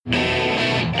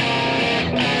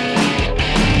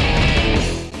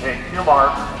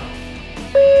Spartan.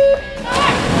 No,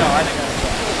 I think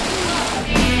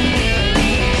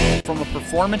that's from a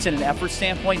performance and an effort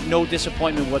standpoint, no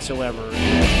disappointment whatsoever.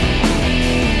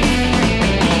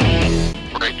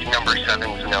 Break number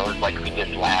 7's nose like we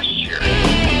did last year.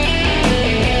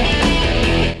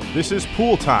 This is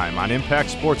Pool Time on Impact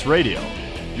Sports Radio,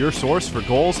 your source for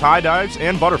goals, high dives,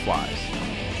 and butterflies.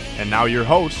 And now your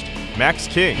host, Max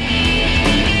King.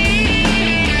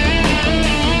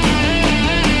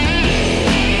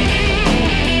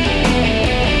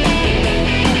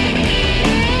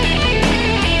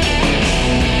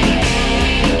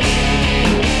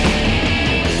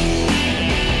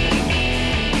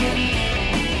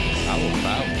 How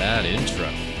about that intro?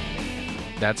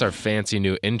 That's our fancy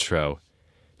new intro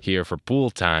here for Pool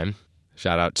Time.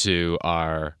 Shout out to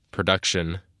our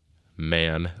production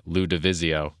man, Lou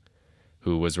DeVizio,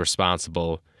 who was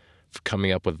responsible for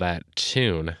coming up with that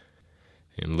tune.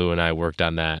 And Lou and I worked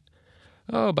on that,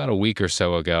 about a week or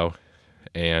so ago.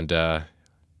 And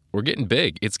we're getting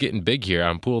big. It's getting big here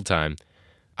on Pool Time.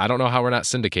 I don't know how we're not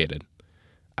syndicated.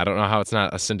 I don't know how it's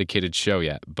not a syndicated show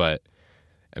yet. But,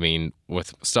 I mean,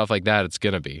 with stuff like that, it's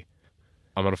going to be.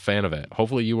 I'm a fan of it.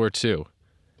 Hopefully you were too.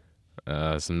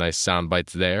 Some nice sound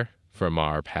bites there from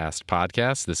our past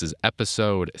podcast. This is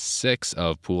episode 6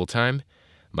 of Pool Time.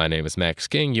 My name is Max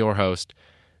King, your host,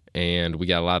 and we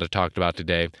got a lot to talk about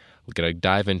today. We're going to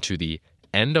dive into the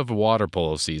end of water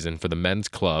polo season for the men's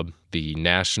club. The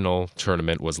national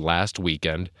tournament was last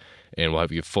weekend, and we'll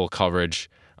have you full coverage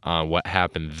on what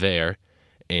happened there.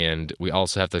 And we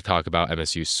also have to talk about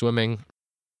MSU swimming,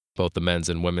 both the men's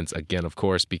and women's again, of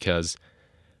course, because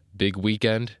big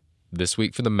weekend this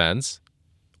week for the men's.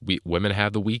 Women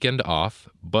have the weekend off,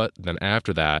 but then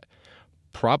after that,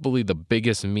 probably the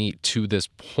biggest meet to this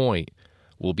point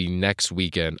will be next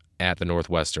weekend at the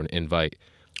Northwestern Invite.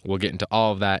 We'll get into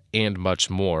all of that and much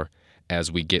more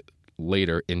as we get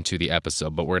later into the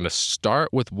episode. But we're going to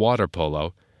start with water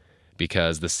polo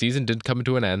because the season did come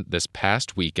to an end this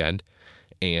past weekend,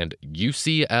 and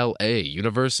UCLA,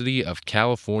 University of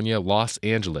California, Los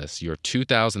Angeles, your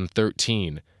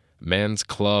 2013 men's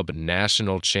club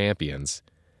national champions,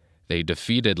 they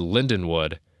defeated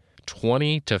Lindenwood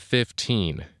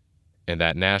 20-15 in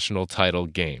that national title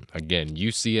game. Again,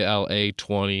 UCLA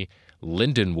 20,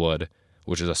 Lindenwood,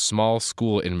 which is a small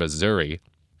school in Missouri,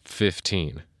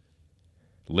 15.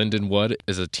 Lindenwood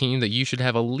is a team that you should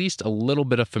have at least a little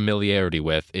bit of familiarity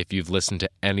with if you've listened to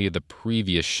any of the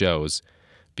previous shows,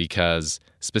 because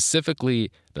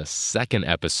specifically the second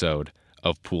episode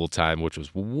of Pool Time, which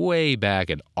was way back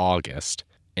in August,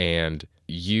 and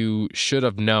you should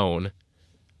have known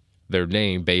their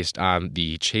name based on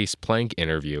the Chase Plank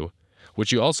interview,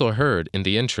 which you also heard in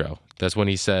the intro. That's when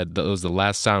he said that was the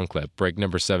last sound clip, break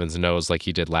number 7's nose like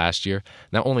he did last year.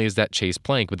 Not only is that Chase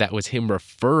Plank, but that was him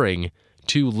referring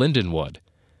to Lindenwood.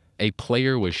 A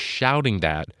player was shouting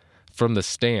that from the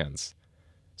stands.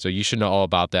 So you should know all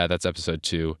about that. That's episode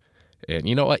 2. And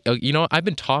you know what? I've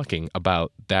been talking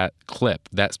about that clip,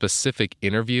 that specific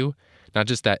interview, not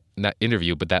just that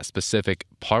interview, but that specific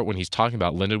part when he's talking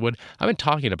about Lindenwood. I've been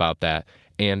talking about that,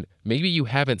 and maybe you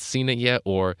haven't seen it yet,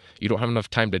 or you don't have enough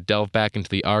time to delve back into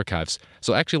the archives.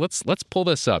 So actually, let's pull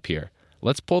this up here.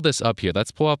 Let's pull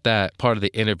up that part of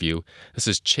the interview. This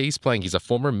is Chase Plank. He's a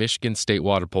former Michigan State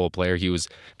water polo player. He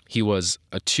was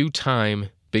a 2-time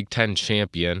Big Ten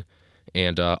champion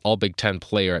and all Big Ten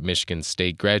player at Michigan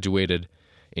State, graduated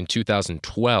in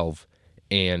 2012,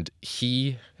 and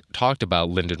he talked about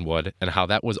Lindenwood and how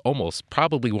that was almost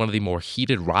probably one of the more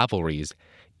heated rivalries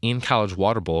in college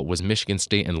water polo was Michigan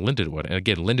State and Lindenwood. And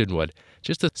again, Lindenwood,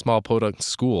 just a small podunk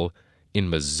school in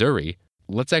Missouri.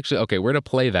 We're going to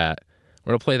play that.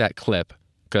 We're going to play that clip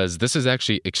because this is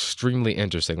actually extremely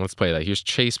interesting. Let's play that. Here's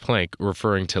Chase Plank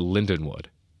referring to Lindenwood.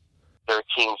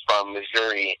 13 from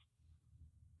Missouri.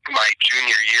 My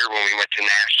junior year when we went to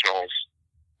nationals,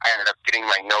 I ended up getting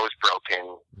my nose broken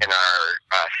in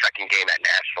our second game at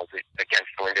nationals against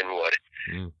Lindenwood.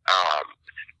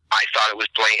 I thought it was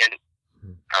blatant.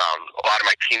 A lot of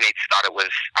my teammates thought it was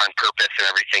on purpose and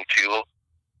everything too.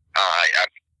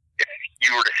 If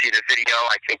you were to see the video,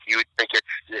 I think you would think it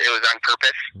was on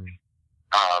purpose.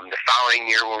 The following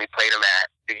year when we played them at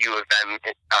the U of M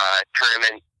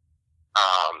tournament,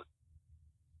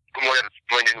 one of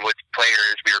Lindenwood's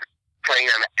players, we were playing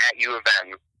them at U of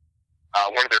M.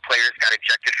 One of their players got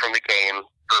ejected from the game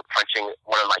for punching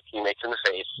one of my teammates in the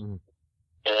face.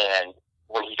 And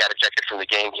when he got ejected from the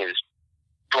game, he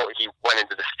went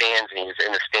into the stands and he was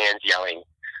in the stands yelling,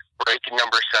 "Break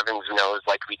number 7's nose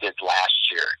like we did last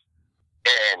year."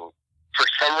 And for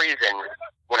some reason,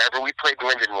 whenever we played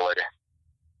Lindenwood,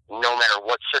 no matter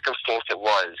what circumstance it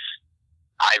was,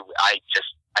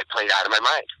 I played out of my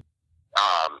mind.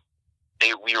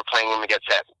 We were playing them against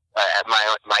at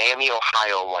Miami,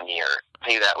 Ohio one year. I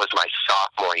think that was my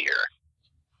sophomore year.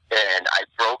 And I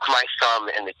broke my thumb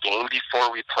in the game before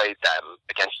we played them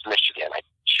against Michigan. I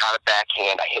shot a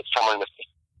backhand. I hit someone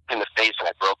in the face, and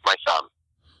I broke my thumb.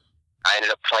 I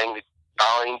ended up playing the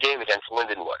following game against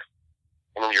Lindenwood.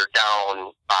 And we were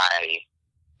down by,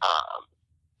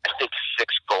 I think,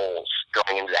 6 goals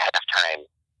going into the halftime.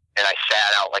 And I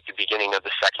sat out like the beginning of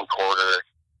the second quarter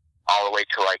all the way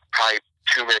to like probably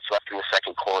 2 minutes left in the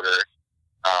second quarter.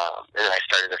 And then I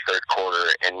started the third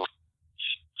quarter, and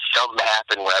something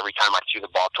happened where every time I threw the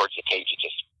ball towards the cage, it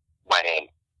just went in.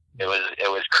 It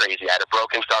was crazy. I had a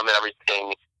broken thumb and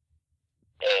everything,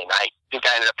 and I think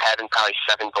I ended up having probably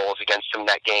 7 goals against them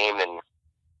that game. And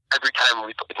every time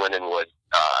we played Lindenwood,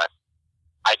 I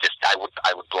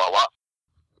would blow up.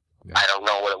 Yeah. I don't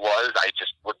know what it was. I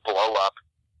just would blow up,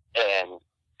 and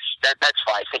that's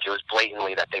why I think it was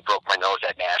blatantly that they broke my nose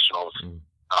at Nationals.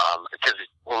 Because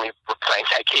when we were playing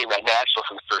that game at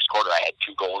Nationals in the first quarter, I had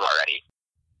 2 goals already.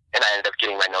 And I ended up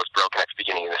getting my nose broken at the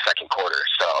beginning of the second quarter.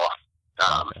 So,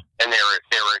 and they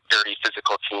were a dirty,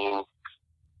 physical team.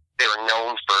 They were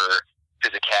known for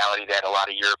physicality. They had a lot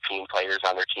of European players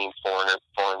on their team,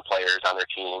 foreign players on their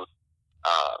team,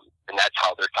 and that's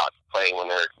how they're taught to play when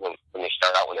they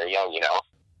start out when they're young.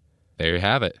 There you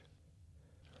have it.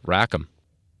 Rackham.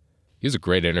 He was a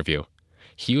great interview.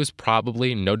 He was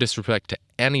probably, no disrespect to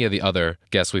any of the other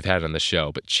guests we've had on the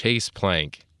show, but Chase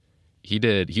Plank, he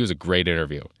was a great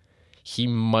interview. He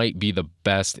might be the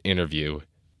best interview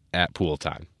at pool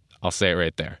time. I'll say it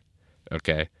right there.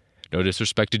 Okay? No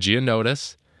disrespect to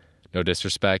Gianiodis. No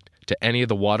disrespect to any of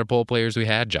the water polo players we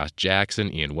had, Josh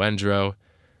Jackson, Ian Wendrow.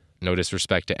 No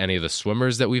disrespect to any of the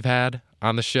swimmers that we've had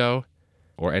on the show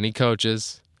or any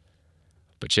coaches.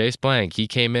 But Chase Plank, he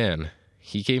came in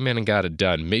and got it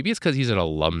done. Maybe it's because he's an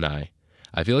alumni.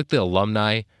 I feel like the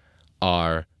alumni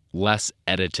are less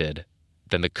edited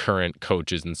than the current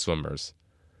coaches and swimmers.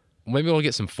 Maybe we'll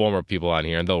get some former people on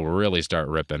here and they'll really start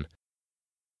ripping.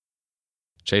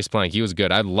 Chase Plank, he was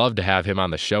good. I'd love to have him on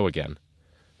the show again.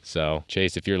 So,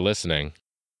 Chase, if you're listening,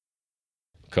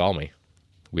 call me.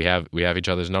 We have each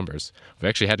other's numbers. We've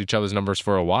actually had each other's numbers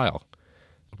for a while.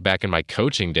 Back in my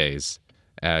coaching days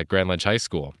at Grand Ledge High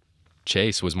School,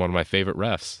 Chase was one of my favorite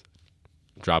refs.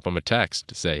 Drop him a text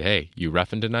to say, hey, you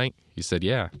reffing tonight? He said,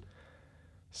 yeah.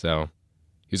 So,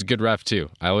 he was a good ref too.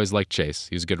 I always liked Chase.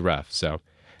 He was a good ref. So,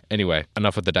 anyway,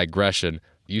 enough with the digression.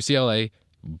 UCLA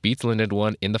beats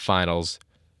Lindenwood in the finals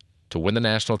to win the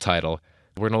national title.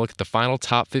 We're going to look at the final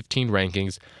top 15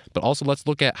 rankings, but also let's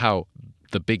look at how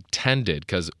the Big Ten did,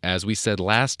 because as we said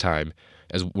last time,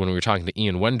 when we were talking to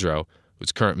Ian Wendrow,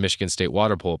 who's current Michigan State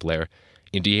water polo player,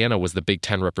 Indiana was the Big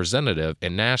Ten representative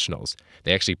in nationals.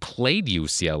 They actually played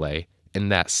UCLA in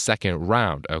that second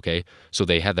round, okay? So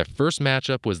they had their first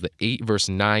matchup was the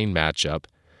 8-9 matchup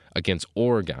against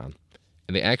Oregon,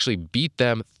 and they actually beat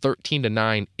them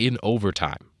 13-9 in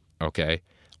overtime, okay?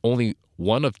 Only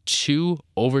one of 2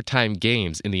 overtime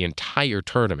games in the entire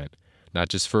tournament, not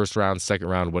just first round, second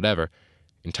round, whatever.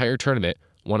 Entire tournament,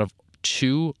 one of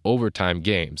 2 overtime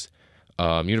games.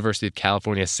 University of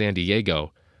California, San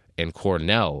Diego, and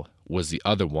Cornell was the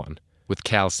other one, with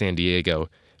Cal San Diego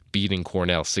beating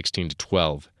Cornell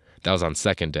 16-12. That was on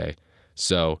second day.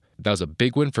 So that was a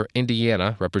big win for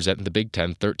Indiana, representing the Big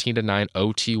Ten, 13-9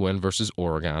 OT win versus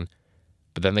Oregon.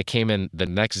 But then they came in the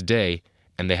next day,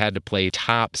 and they had to play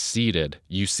top-seeded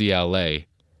UCLA.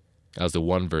 That was the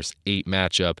 1-8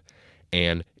 matchup,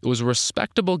 and it was a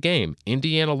respectable game.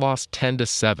 Indiana lost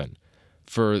 10-7.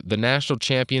 For the national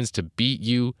champions to beat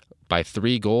you by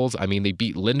 3 goals, I mean, they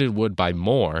beat Lindenwood by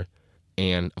more,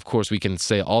 and of course we can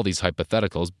say all these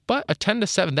hypotheticals, but a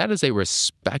 10-7, that is a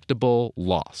respectable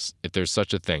loss, if there's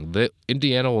such a thing.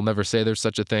 Indiana will never say there's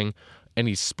such a thing.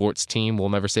 Any sports team will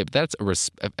never say it, but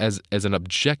that's as an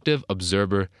objective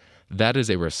observer, that is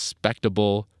a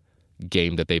respectable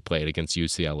game that they played against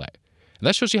UCLA. And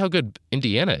that shows you how good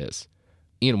Indiana is.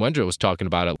 Ian Wendrow was talking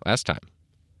about it last time.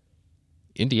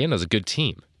 Indiana's a good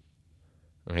team.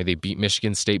 Okay, they beat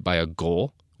Michigan State by a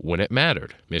goal when it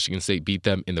mattered. Michigan State beat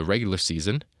them in the regular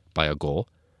season by a goal.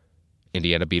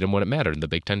 Indiana beat them when it mattered in the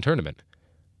Big Ten tournament.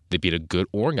 They beat a good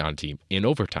Oregon team in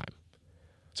overtime.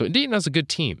 So Indiana's a good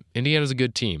team. Indiana's a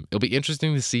good team. It'll be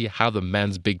interesting to see how the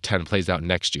men's Big Ten plays out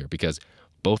next year, because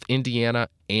both Indiana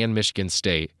and Michigan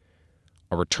State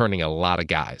are returning a lot of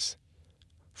guys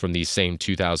from these same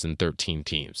 2013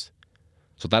 teams.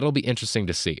 So that'll be interesting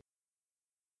to see.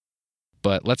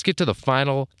 But let's get to the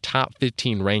final top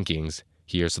 15 rankings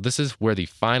here. So this is where the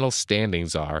final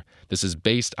standings are. This is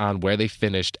based on where they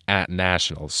finished at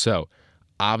nationals. So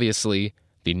obviously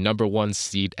the number 1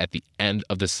 seed at the end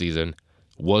of the season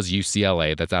was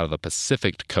UCLA. That's out of the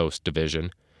Pacific Coast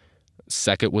Division.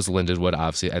 Second was Lindenwood,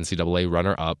 obviously NCAA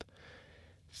runner-up.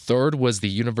 Third was the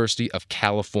University of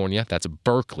California. That's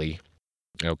Berkeley.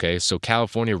 Okay, so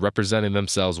California representing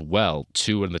themselves well,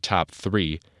 2 in the top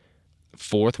 3.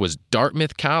 Fourth was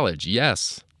Dartmouth College.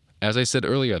 Yes, as I said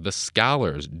earlier, the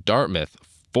Scholars, Dartmouth,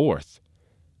 4th.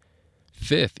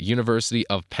 5th, University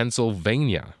of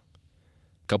Pennsylvania.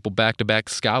 A couple back-to-back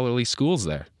scholarly schools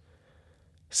there.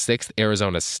 6th,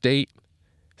 Arizona State.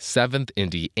 7th,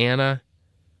 Indiana.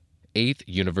 8th,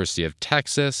 University of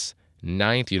Texas.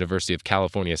 9th, University of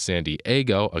California, San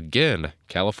Diego. Again,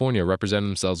 California representing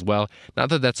themselves well. Not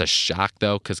that that's a shock,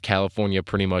 though, because California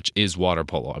pretty much is water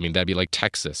polo. I mean, that'd be like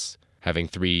Texas having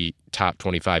 3 top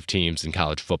 25 teams in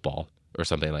college football or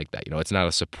something like that. It's not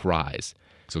a surprise.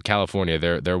 So California,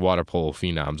 they're water polo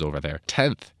phenoms over there.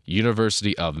 10th,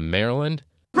 University of Maryland.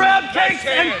 Crab cakes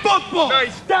and football!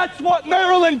 Nice. That's what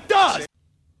Maryland does!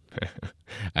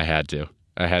 I had to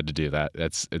do that.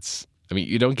 I mean,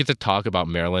 you don't get to talk about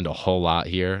Maryland a whole lot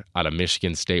here on a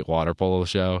Michigan State water polo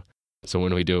show. So what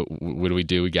do we do?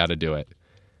 We got to do it.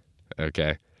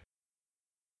 Okay.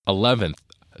 11th,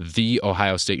 the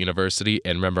Ohio State University.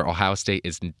 And remember, Ohio State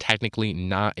is technically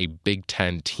not a Big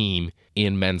Ten team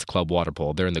in men's club water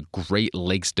polo. They're in the Great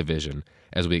Lakes Division,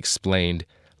 as we explained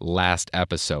last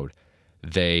episode.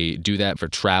 They do that for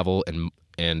travel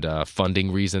and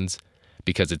funding reasons,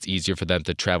 because it's easier for them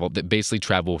to travel, basically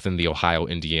travel within the Ohio,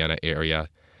 Indiana area.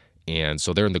 And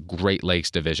so they're in the Great Lakes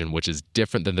Division, which is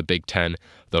different than the Big Ten,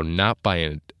 though not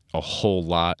by a whole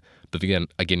lot. But again,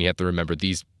 you have to remember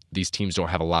these teams don't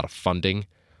have a lot of funding.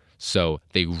 So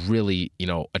they really,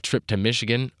 a trip to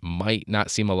Michigan might not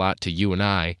seem a lot to you and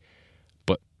I,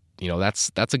 but,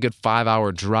 that's a good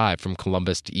 5-hour drive from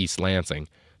Columbus to East Lansing.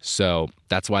 So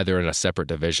that's why they're in a separate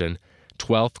division.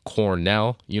 12th,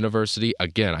 Cornell University.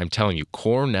 Again, I'm telling you,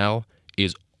 Cornell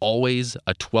is always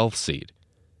a 12th seed.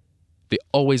 They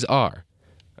always are.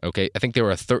 Okay, I think they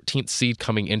were a 13th seed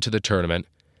coming into the tournament.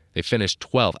 They finished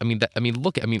 12th.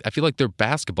 I feel like their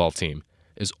basketball team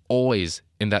is always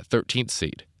in that 13th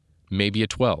seed, maybe a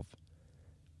 12.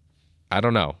 I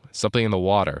don't know. Something in the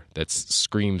water that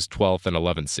screams 12th and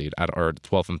 11th seed, or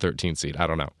 12th and 13th seed. I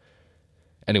don't know.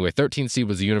 Anyway, 13th seed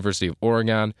was the University of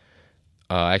Oregon.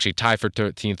 Actually, tied for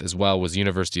 13th as well was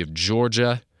University of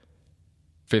Georgia.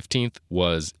 15th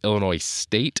was Illinois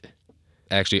State.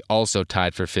 Actually, also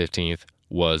tied for 15th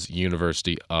was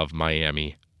University of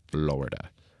Miami, Florida.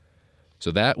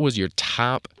 So that was your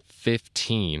top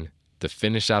 15 to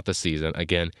finish out the season.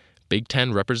 Again, Big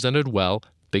Ten represented well.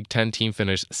 Big Ten team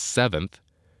finished 7th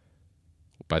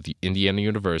by the Indiana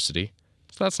University.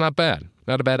 So that's not bad.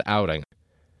 Not a bad outing.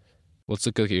 Let's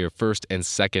look at your first and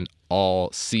second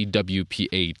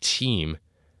all-CWPA team.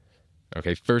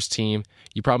 Okay, first team,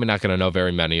 you're probably not going to know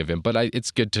very many of them, but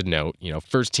it's good to note.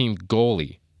 First team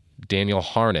goalie, Daniel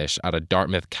Harnish out of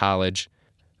Dartmouth College.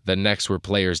 The next were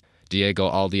players Diego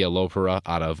Aldia Lopera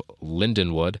out of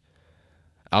Lindenwood,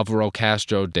 Alvaro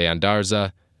Castro de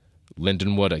Andarza,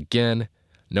 Lindenwood again,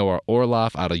 Noah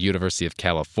Orloff out of University of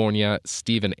California,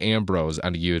 Stephen Ambrose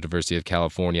out of University of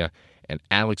California, and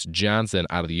Alex Johnson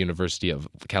out of the University of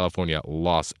California,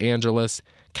 Los Angeles.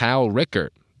 Kyle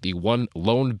Rickert, the one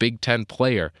lone Big Ten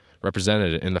player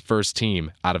represented in the first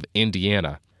team out of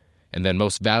Indiana. And then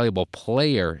most valuable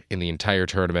player in the entire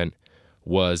tournament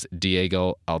was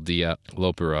Diego Aldia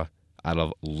Lopera out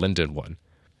of Lindenwood.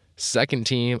 Second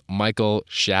team, Michael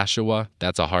Shashua.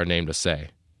 That's a hard name to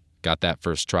say. Got that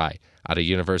first try. Out of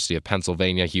University of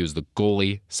Pennsylvania, he was the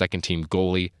goalie, second team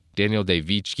goalie. Daniel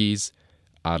DeVichkis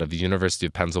out of the University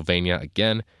of Pennsylvania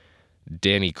again.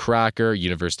 Danny Crocker,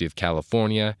 University of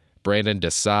California. Brandon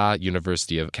Desa,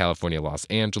 University of California, Los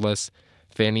Angeles.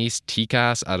 Fanis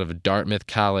Tikas out of Dartmouth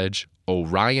College.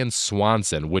 Orion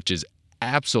Swanson, which is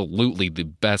absolutely the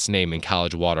best name in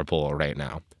college water polo right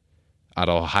now, out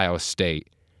of Ohio State.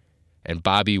 And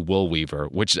Bobby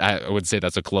Woolweaver, which I would say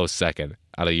that's a close second,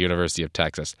 out of the University of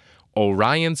Texas.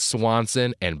 Orion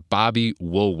Swanson and Bobby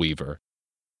Woolweaver.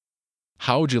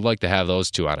 How would you like to have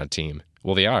those two on a team?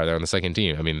 Well, they are. They're on the second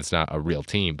team. I mean, it's not a real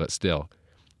team, but still.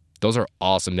 Those are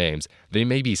awesome names. They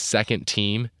may be second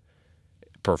team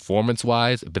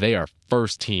performance-wise, but they are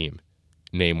first team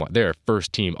name-wise. They're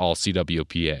first team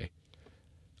all-CWPA.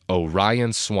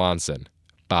 Orion Swanson,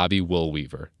 Bobby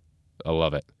Woolweaver. I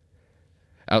love it.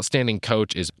 Outstanding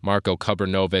coach is Marko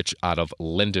Kubrnovich out of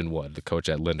Lindenwood, the coach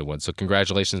at Lindenwood. So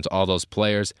congratulations to all those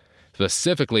players.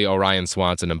 specifically Orion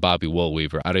Swanson and Bobby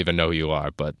Woolweaver. I don't even know who you are,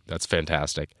 but that's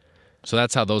fantastic. So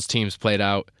that's how those teams played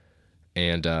out.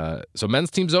 And so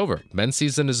men's team's over. Men's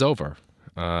season is over.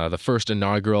 The first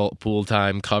inaugural pool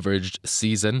time coverage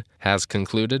season has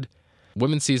concluded.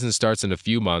 Women's season starts in a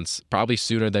few months, probably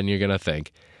sooner than you're going to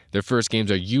think. Their first games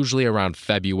are usually around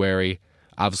February.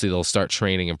 Obviously, they'll start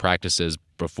training and practices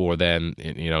before then,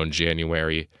 in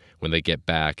January when they get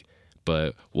back.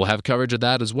 But we'll have coverage of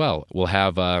that as well. We'll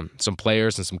have some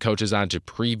players and some coaches on to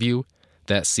preview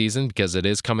that season because it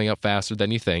is coming up faster than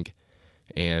you think.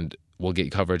 And we'll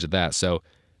get coverage of that. So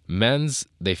men's,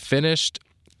 they finished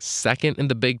second in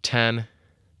the Big Ten.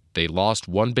 They lost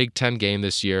one Big Ten game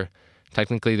this year.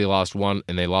 Technically, they lost one,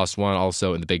 and they lost one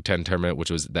also in the Big Ten tournament,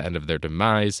 which was the end of their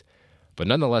demise. But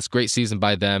nonetheless, great season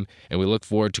by them, and we look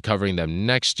forward to covering them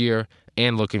next year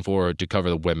and looking forward to cover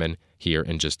the women here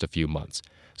in just a few months.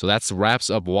 So that wraps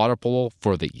up water polo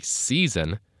for the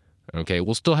season. Okay,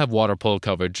 we'll still have water polo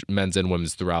coverage, men's and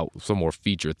women's, throughout some more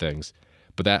feature things.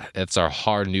 But that's our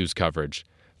hard news coverage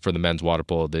for the men's water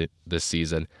polo this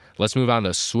season. Let's move on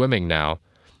to swimming now.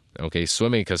 Okay,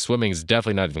 swimming, because swimming is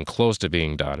definitely not even close to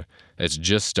being done. It's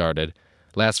just started.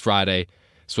 Last Friday,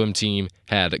 swim team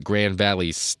had Grand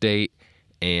Valley State,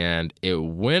 and it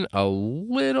went a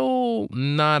little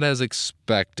not as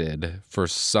expected for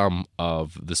some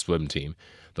of the swim team.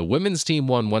 The women's team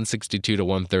won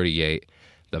 162-138.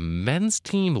 The men's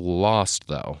team lost,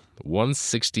 though,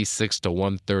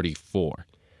 166-134.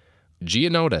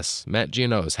 Gianiodis, Matt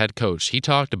Gianiodis, head coach, he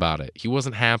talked about it. He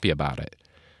wasn't happy about it.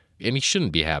 And he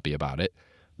shouldn't be happy about it.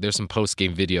 There's some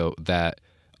post-game video that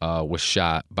was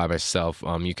shot by myself.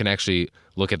 You can actually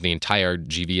look at the entire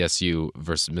GVSU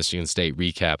versus Michigan State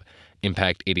recap,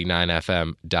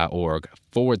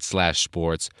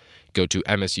 impact89fm.org/sports. Go to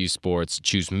MSU Sports,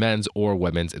 choose men's or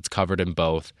women's. It's covered in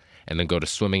both. And then go to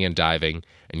swimming and diving,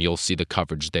 and you'll see the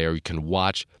coverage there. You can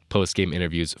watch post-game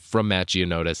interviews from Matt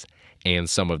Gianiodis and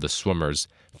some of the swimmers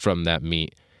from that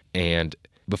meet. And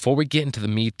before we get into the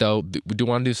meet, though, we do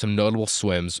want to do some notable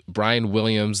swims. Brian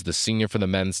Williams, the senior for the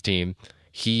men's team,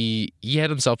 he had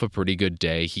himself a pretty good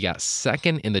day. He got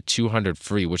second in the 200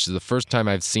 free, which is the first time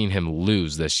I've seen him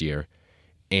lose this year.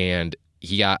 And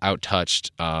he got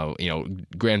out-touched.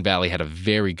 Grand Valley had a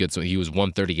very good swim. He was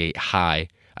 138 high.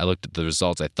 I looked at the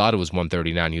results. I thought it was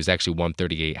 139. He was actually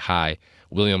 138 high.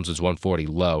 Williams was 140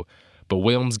 low. But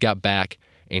Williams got back,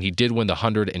 and he did win the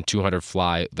 100 and 200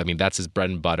 fly. I mean, that's his bread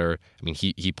and butter. I mean,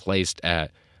 he placed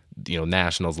at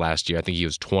nationals last year. I think he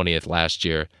was 20th last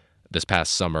year, this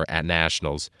past summer at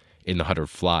nationals in the 100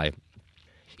 fly.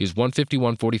 He was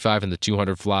 150-145 in the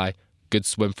 200 fly. Good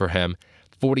swim for him.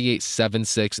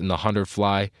 48.76 in the 100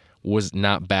 fly was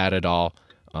not bad at all.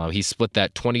 He split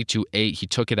that 22.8. He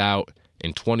took it out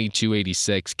in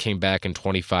 22.86, came back in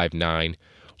 25.9.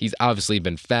 He's obviously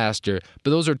been faster,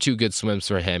 but those are two good swims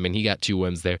for him, and he got 2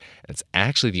 wins there. It's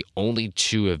actually the only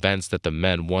 2 events that the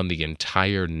men won the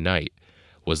entire night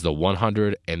was the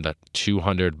 100 and the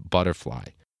 200 butterfly.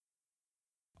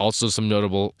 Also some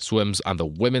notable swims on the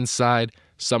women's side.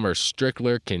 Summer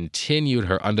Strickler continued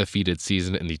her undefeated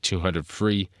season in the 200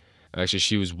 free. Actually,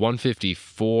 she was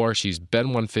 154. She's been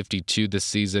 152 this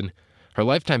season. Her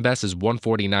lifetime best is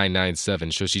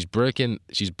 149.97, so she's broke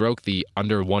the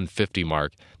under 150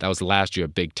 mark. That was last year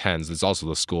at Big Tens. It's also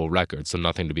the school record, so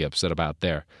nothing to be upset about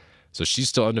there. So she's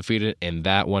still undefeated in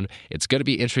that one. It's going to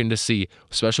be interesting to see,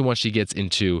 especially once she gets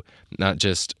into not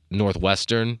just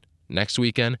Northwestern next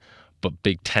weekend, but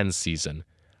Big Ten season,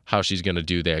 how she's going to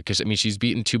do there. Because, I mean, she's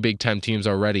beaten 2 Big Ten teams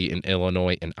already in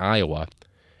Illinois and Iowa.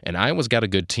 And Iowa's got a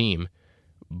good team,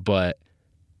 but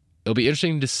it'll be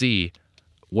interesting to see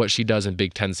what she does in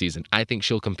Big Ten season. I think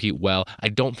she'll compete well. I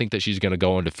don't think that she's going to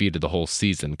go undefeated the whole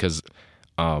season because,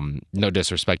 no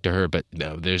disrespect to her, but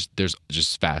no, there's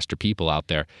just faster people out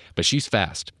there. But she's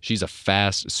fast. She's a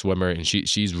fast swimmer, and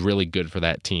she's really good for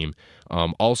that team.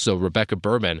 Also, Rebecca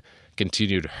Berman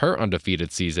continued her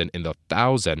undefeated season in the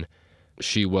 1,000.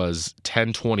 She was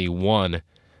 10:21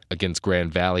 against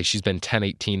Grand Valley. She's been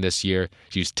 10:18 this year.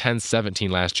 She was 10:17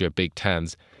 last year at Big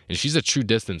Tens. And she's a true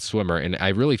distance swimmer, and I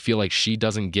really feel like she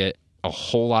doesn't get a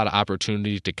whole lot of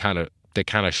opportunity to kind of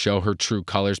show her true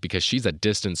colors because she's a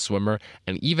distance swimmer.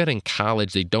 And even in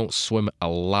college, they don't swim a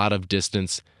lot of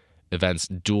distance events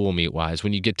dual meet wise.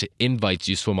 When you get to invites,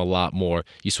 you swim a lot more.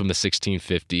 You swim the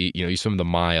 1650, you swim the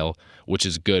mile, which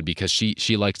is good because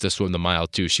she likes to swim the mile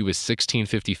too. She was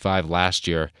 16:55 last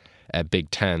year at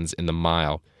Big Tens in the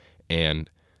mile, and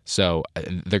so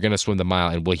they're going to swim the mile,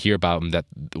 and we'll hear about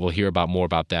more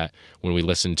about that when we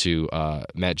listen to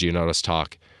Matt Gianiodis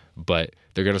talk. But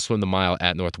They're going to swim the mile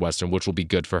at Northwestern, which will be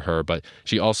good for her. But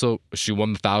she won the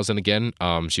 1,000 again.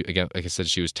 Again, like I said,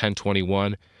 she was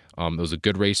 10:21. It was a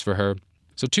good race for her.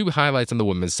 So 2 highlights on the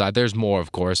women's side. There's more,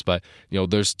 of course, but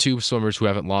there's 2 swimmers who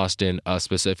haven't lost in a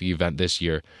specific event this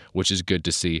year, which is good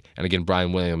to see. And again,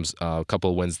 Brian Williams, a couple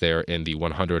of wins there in the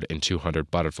 100 and 200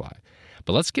 butterfly.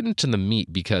 But let's get into the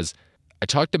meet, because I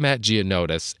talked to Matt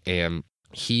Gianiodis, and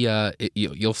he,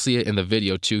 you'll see it in the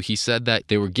video too. He said that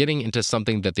they were getting into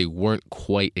something that they weren't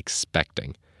quite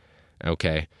expecting.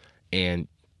 Okay, and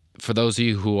for those of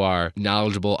you who are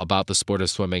knowledgeable about the sport of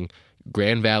swimming,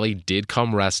 Grand Valley did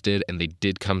come rested and they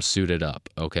did come suited up,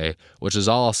 okay? Which is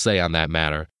all I'll say on that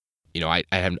matter.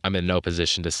 I'm in no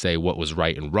position to say what was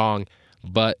right and wrong,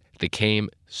 but they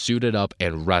came suited up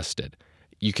and rested.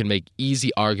 You can make easy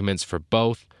arguments for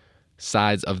both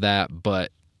sides of that,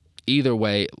 but either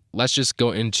way, let's just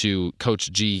go into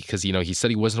Coach G, because he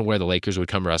said he wasn't aware the Lakers would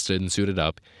come rested and suited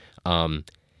up.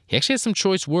 He actually has some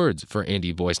choice words for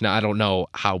Andy Boyce. Now, I don't know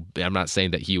how, I'm not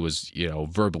saying that he was,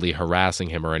 verbally harassing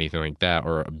him or anything like that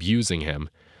or abusing him,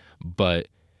 but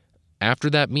after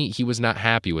that meet, he was not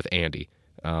happy with Andy.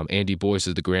 Andy Boyce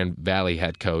is the Grand Valley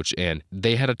head coach, and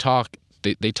they had a talk.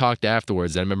 They talked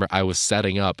afterwards. I remember I was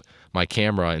setting up my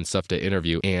camera and stuff to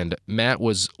interview, and Matt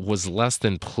was less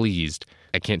than pleased.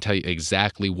 I can't tell you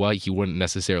exactly what. He wouldn't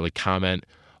necessarily comment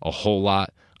a whole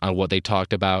lot on what they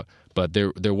talked about, but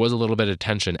there was a little bit of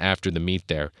tension after the meet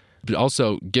there. But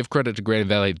also, give credit to Grand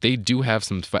Valley. They do have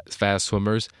some fast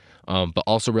swimmers, but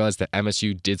also realize that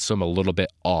MSU did swim a little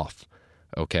bit off,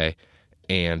 okay?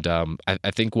 And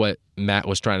I think what Matt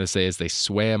was trying to say is they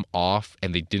swam off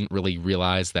and they didn't really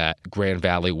realize that Grand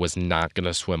Valley was not going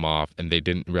to swim off, and they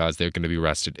didn't realize they were going to be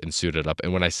rested and suited up.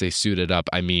 And when I say suited up,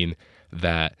 I mean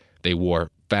that they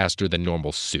wore faster than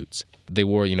normal suits. They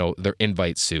wore, their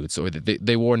invite suits, or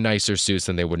they wore nicer suits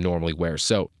than they would normally wear.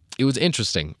 So it was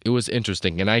interesting.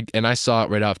 And I saw it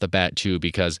right off the bat too,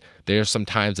 because there's some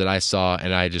times that I saw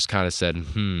and I just kind of said,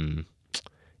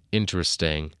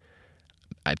 interesting.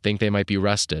 I think they might be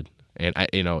rested. And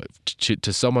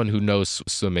to someone who knows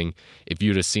swimming, if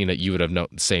you'd have seen it, you would have known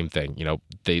the same thing.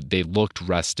 They looked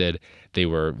rested.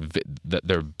 Their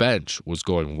bench was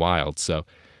going wild. So.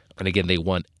 And again, they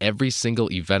won every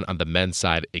single event on the men's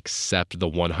side except the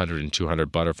 100 and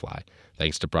 200 butterfly,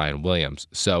 thanks to Brian Williams.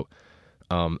 So,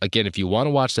 again, if you want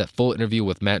to watch that full interview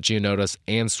with Matt Gianiodis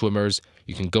and swimmers,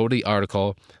 you can go to the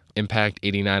article,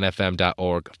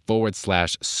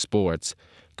 impact89fm.org/sports.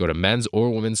 Go to men's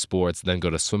or women's sports, then go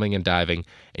to swimming and diving,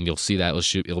 and you'll see that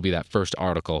it'll be that first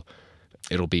article.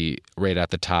 It'll be right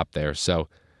at the top there. So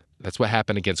that's what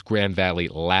happened against Grand Valley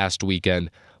last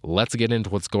weekend. Let's get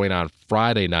into what's going on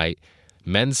Friday night.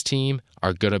 Men's team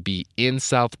are going to be in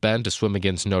South Bend to swim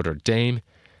against Notre Dame.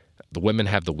 The women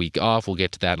have the week off. We'll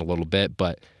get to that in a little bit,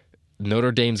 but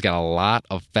Notre Dame's got a lot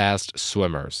of fast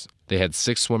swimmers. They had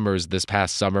 6 swimmers this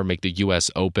past summer make the U.S.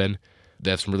 Open.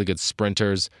 They have some really good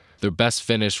sprinters. Their best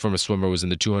finish from a swimmer was in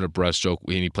the 200 breaststroke,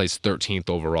 and he placed 13th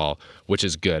overall, which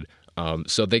is good.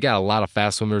 So they got a lot of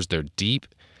fast swimmers. They're deep,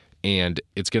 and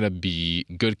it's going to be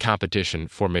good competition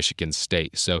for Michigan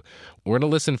State. So we're going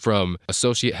to listen from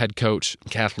Associate Head Coach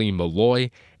Kathleen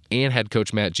Milloy and Head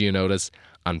Coach Matt Gianiodis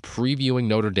on previewing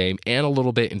Notre Dame and a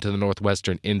little bit into the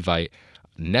Northwestern Invite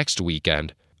next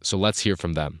weekend. So let's hear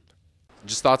from them.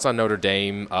 Just thoughts on Notre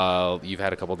Dame. You've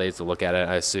had a couple days to look at it,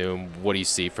 I assume. What do you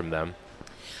see from them?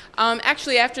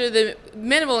 Actually, after the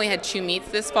men have only had 2 meets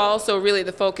this fall, so really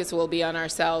the focus will be on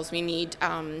ourselves. We need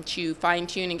to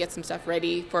fine-tune and get some stuff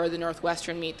ready for the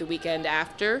Northwestern meet the weekend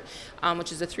after,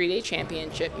 which is a 3-day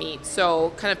championship meet.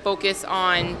 So kind of focus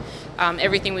on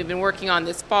everything we've been working on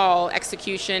this fall,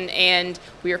 execution, and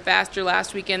we were faster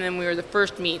last weekend than we were the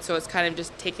first meet, so it's kind of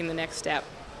just taking the next step.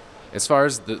 As far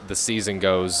as the season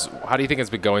goes, how do you think it's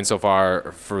been going so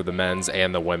far for the men's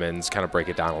and the women's? Kind of break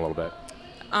it down a little bit.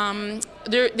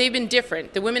 They've been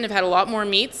different. The women have had a lot more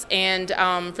meets, and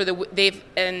they've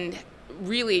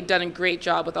really done a great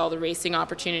job with all the racing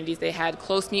opportunities. They had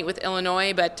close meet with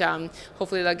Illinois, but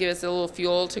hopefully they'll give us a little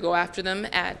fuel to go after them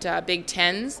at Big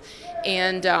Tens,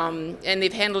 and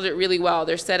they've handled it really well.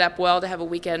 They're set up well to have a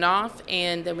weekend off,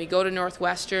 and then we go to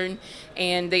Northwestern,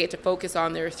 and they get to focus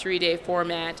on their 3-day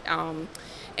format.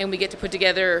 And we get to put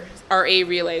together our A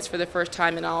relays for the first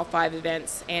time in all 5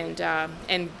 events, and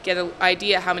get an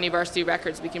idea how many varsity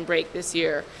records we can break this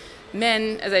year.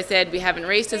 Men, as I said, we haven't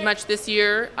raced as much this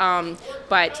year,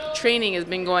 but training has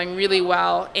been going really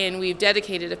well, and we've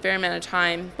dedicated a fair amount of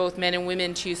time, both men and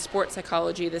women, to sports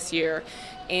psychology this year,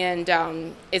 and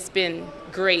it's been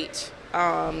great.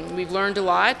 We've learned a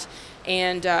lot,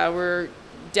 and we're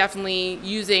definitely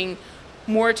using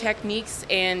more techniques,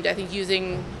 and I think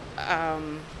using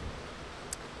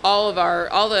all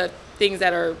the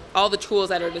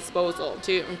tools at our disposal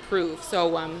to improve. So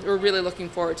we're really looking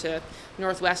forward to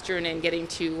Northwestern and getting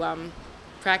to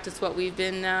practice what we've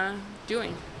been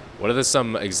doing. What are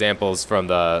some examples from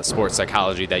the sports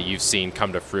psychology that you've seen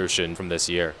come to fruition from this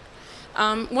year?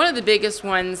 One of the biggest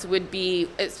ones would be,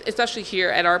 especially here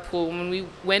at our pool,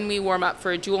 when we warm up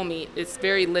for a dual meet, it's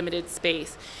very limited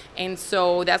space. And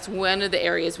so that's one of the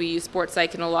areas we use sports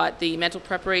psych in a lot, the mental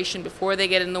preparation before they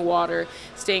get in the water,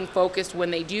 staying focused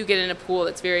when they do get in a pool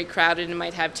that's very crowded and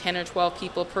might have 10 or 12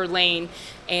 people per lane,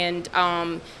 and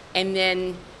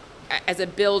then as a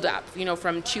build-up,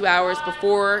 from 2 hours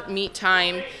before meet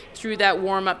time through that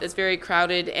warm-up that's very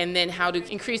crowded, and then how to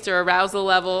increase their arousal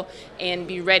level and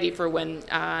be ready for when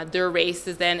their race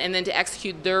is then, and then to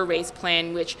execute their race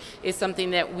plan, which is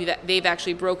something that they've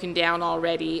actually broken down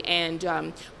already,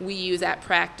 and we use at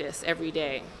practice every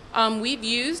day. We've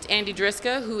used Andy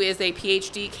Driska, who is a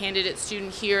PhD candidate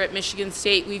student here at Michigan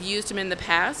State. We've used him in the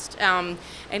past, and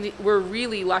we're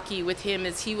really lucky with him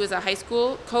as he was a high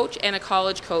school coach and a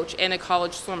college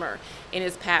swimmer in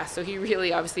his past, so he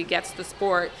really obviously gets the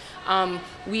sport.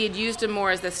 We had used him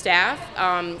more as the staff,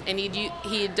 and he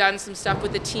had done some stuff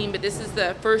with the team, but this is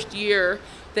the first year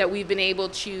that we've been able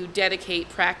to dedicate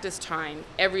practice time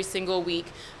every single week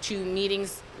to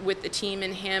meetings with the team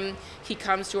and him. He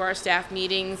comes to our staff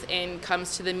meetings and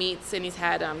comes to the meets, and he's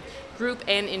had group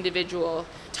and individual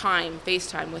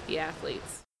FaceTime with the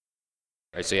athletes.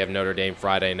 All right, so you have Notre Dame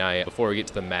Friday night. Before we get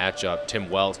to the matchup, Tim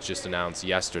Welch just announced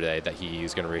yesterday that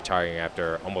he's going to be retiring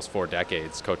after almost 4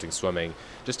 decades coaching swimming.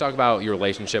 Just talk about your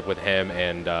relationship with him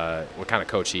and what kind of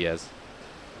coach he is.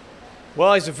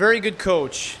 Well, he's a very good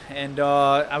coach, and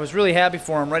I was really happy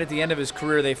for him. Right at the end of his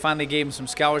career, they finally gave him some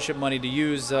scholarship money to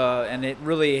use, and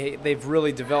they've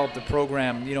really developed the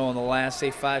program. In the last,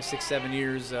 say, 5, 6, 7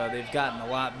 years, they've gotten a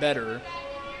lot better.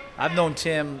 I've known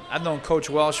Coach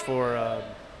Welsh for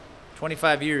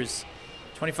 25 years.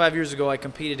 25 years ago, I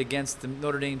competed against the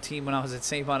Notre Dame team when I was at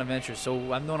St. Bonaventure,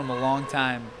 so I've known him a long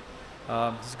time.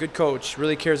 He's a good coach,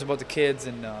 really cares about the kids,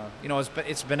 and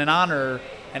it's been an honor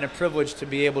and a privilege to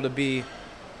be able to be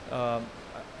a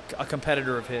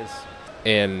competitor of his.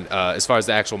 And as far as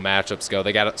the actual matchups go,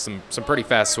 they got some pretty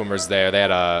fast swimmers there. They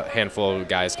had a handful of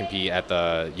guys compete at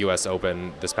the U.S.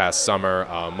 Open this past summer.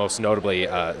 Most notably,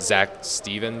 Zach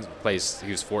Stevens he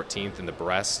was 14th in the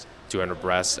breast, 200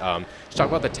 breast. Just talk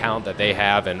about the talent that they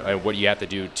have and what you have to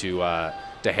do to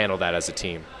handle that as a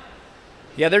team.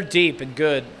 Yeah, they're deep and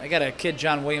good. I got a kid,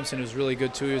 John Williamson, who's really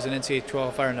good too. He was an NCAA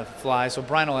 12 in the fly, so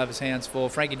Brian will have his hands full.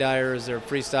 Frankie Dyer is their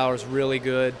freestyler, is really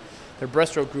good. Their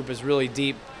breaststroke group is really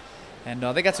deep, and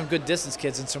they got some good distance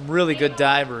kids and some really good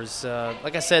divers.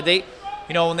 Like I said,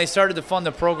 when they started to fund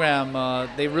the program,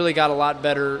 they really got a lot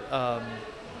better.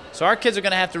 So our kids are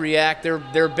going to have to react.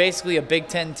 They're basically a Big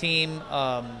Ten team,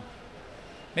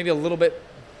 maybe a little bit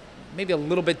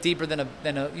deeper than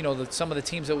some of the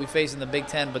teams that we face in the Big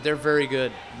Ten, but they're very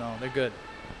good. No, they're good.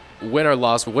 Win or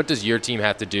loss, what does your team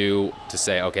have to do to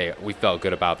say, okay, we felt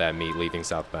good about that meet leaving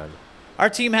South Bend? Our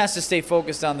team has to stay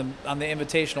focused on the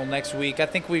Invitational next week. I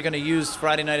think we're going to use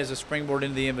Friday night as a springboard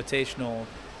into the Invitational,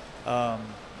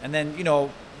 and then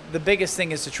the biggest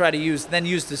thing is to try to use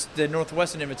the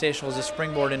Northwestern Invitational as a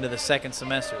springboard into the second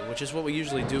semester, which is what we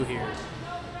usually do here.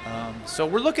 So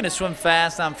we're looking to swim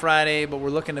fast on Friday, but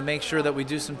we're looking to make sure that we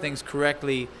do some things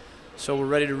correctly so we're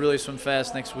ready to really swim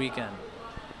fast next weekend.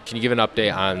 Can you give an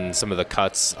update on some of the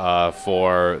cuts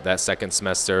for that second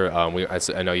semester?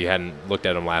 I know you hadn't looked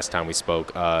at them last time we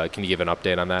spoke. Can you give an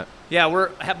update on that? Yeah,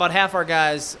 about half our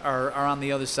guys are on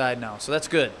the other side now, so that's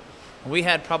good. We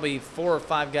had probably 4 or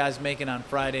 5 guys making on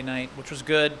Friday night, which was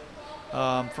good.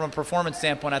 From a performance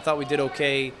standpoint, I thought we did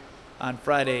okay on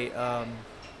Friday.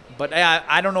 But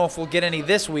I don't know if we'll get any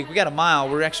this week. We got a mile.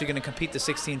 We're actually going to compete the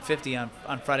 1650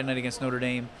 on Friday night against Notre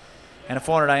Dame and a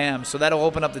 400 IM. So that'll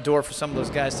open up the door for some of those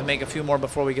guys to make a few more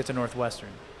before we get to Northwestern.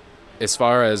 As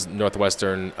far as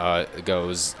Northwestern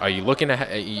goes, are you looking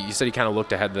ahead? You said you kind of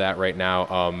looked ahead to that right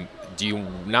now. Do you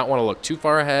not want to look too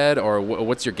far ahead, or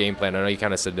what's your game plan? I know you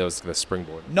kind of said that was the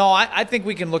springboard. No, I think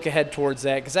we can look ahead towards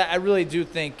that because I really do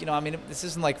think, this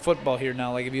isn't like football here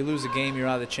now. Like if you lose a game, you're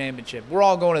out of the championship. We're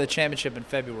all going to the championship in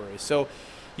February. So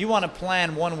you want to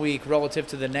plan 1 week relative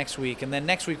to the next week, and then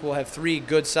next week we'll have 3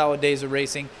 good solid days of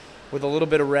racing with a little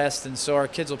bit of rest, and so our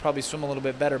kids will probably swim a little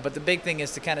bit better. But the big thing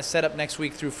is to kind of set up next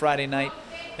week through Friday night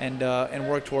and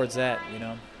work towards that,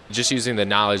 Just using the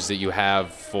knowledge that you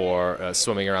have for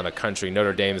swimming around the country,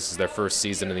 Notre Dame, this is their first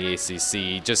season in the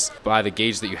ACC. Just by the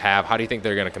gauge that you have, how do you think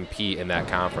they're going to compete in that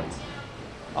conference?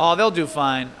 Oh, they'll do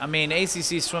fine. I mean,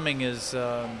 ACC swimming is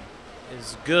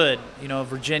is good.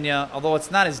 Virginia, although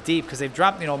it's not as deep because they've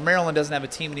dropped. Maryland doesn't have a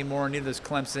team anymore, neither does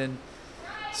Clemson.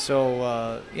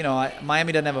 So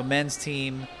Miami doesn't have a men's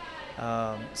team.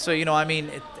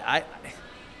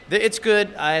 It's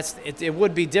good. It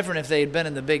would be different if they had been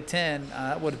in the Big Ten.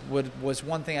 Was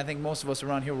one thing I think most of us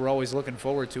around here were always looking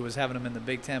forward to, was having them in the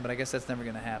Big Ten. But I guess that's never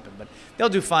going to happen. But they'll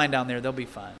do fine down there. They'll be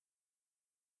fine.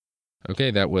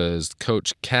 Okay, that was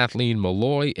Coach Kathleen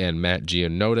Milloy and Matt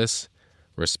Gianiodis,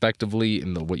 respectively,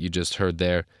 in what you just heard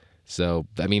there. So,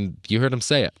 you heard them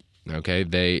say it.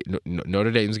 Okay,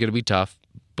 Notre Dame's going to be tough,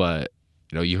 but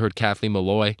you heard Kathleen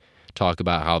Milloy talk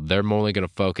about how they're only going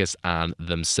to focus on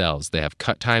themselves. They have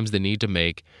cut times they need to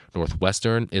make.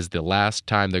 Northwestern is the last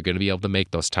time they're going to be able to make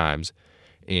those times,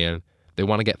 and they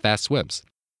want to get fast swims.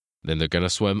 Then they're going to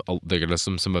swim. They're going to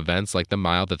swim some events like the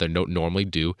mile that they don't normally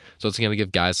do. So it's going to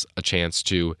give guys a chance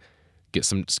to get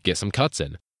some cuts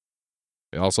in.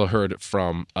 I also heard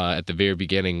from at the very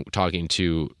beginning talking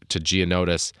to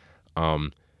Gianiodis,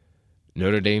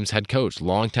 Notre Dame's head coach,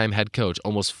 longtime head coach,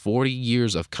 almost 40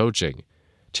 years of coaching,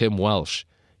 Tim Welsh.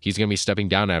 He's going to be stepping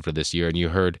down after this year, and you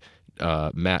heard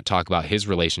Matt talk about his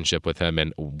relationship with him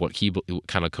and what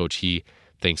kind of coach he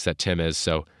thinks that Tim is.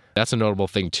 So that's a notable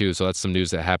thing too. So that's some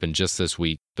news that happened just this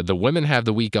week. But the women have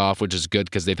the week off, which is good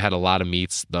because they've had a lot of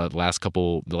meets the last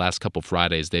couple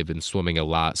Fridays. They've been swimming a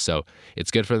lot, so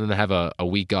it's good for them to have a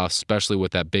week off, especially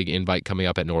with that big invite coming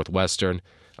up at Northwestern,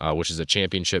 which is a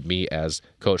championship meet, as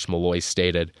Coach Milloy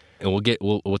stated. And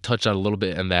we'll touch on a little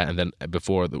bit on that, and then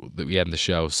before we end the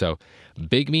show. So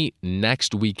big meet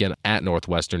next weekend at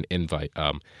Northwestern Invite.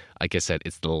 Like I said,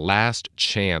 it's the last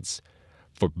chance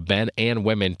for men and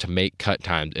women to make cut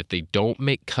times. If they don't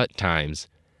make cut times,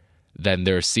 then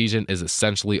their season is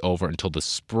essentially over until the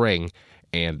spring.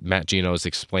 And Matt Gianiodis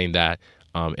explained that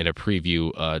in a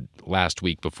preview last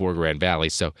week before Grand Valley.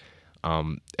 So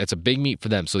it's a big meet for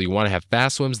them. So you want to have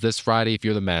fast swims this Friday if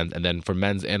you're the men, and then for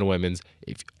men's and women's,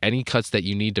 if any cuts that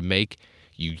you need to make,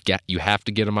 you have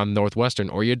to get them on Northwestern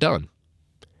or you're done.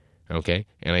 Okay,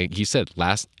 and he said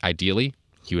ideally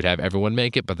he would have everyone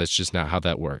make it, but that's just not how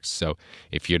that works. So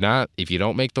if you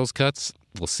don't make those cuts,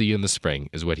 we'll see you in the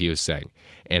spring, is what he was saying.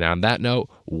 And on that note,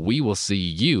 we will see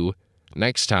you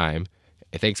next time.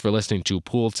 Thanks for listening to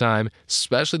Pool Time,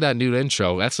 especially that new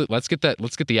intro. Let's get the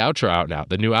outro out now.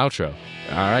 The new outro.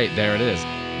 All right, there it is.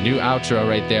 New outro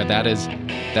right there. That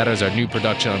is our new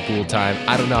production on Pool Time.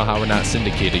 I don't know how we're not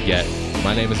syndicated yet.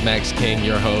 My name is Max King,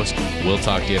 your host. We'll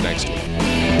talk to you next week.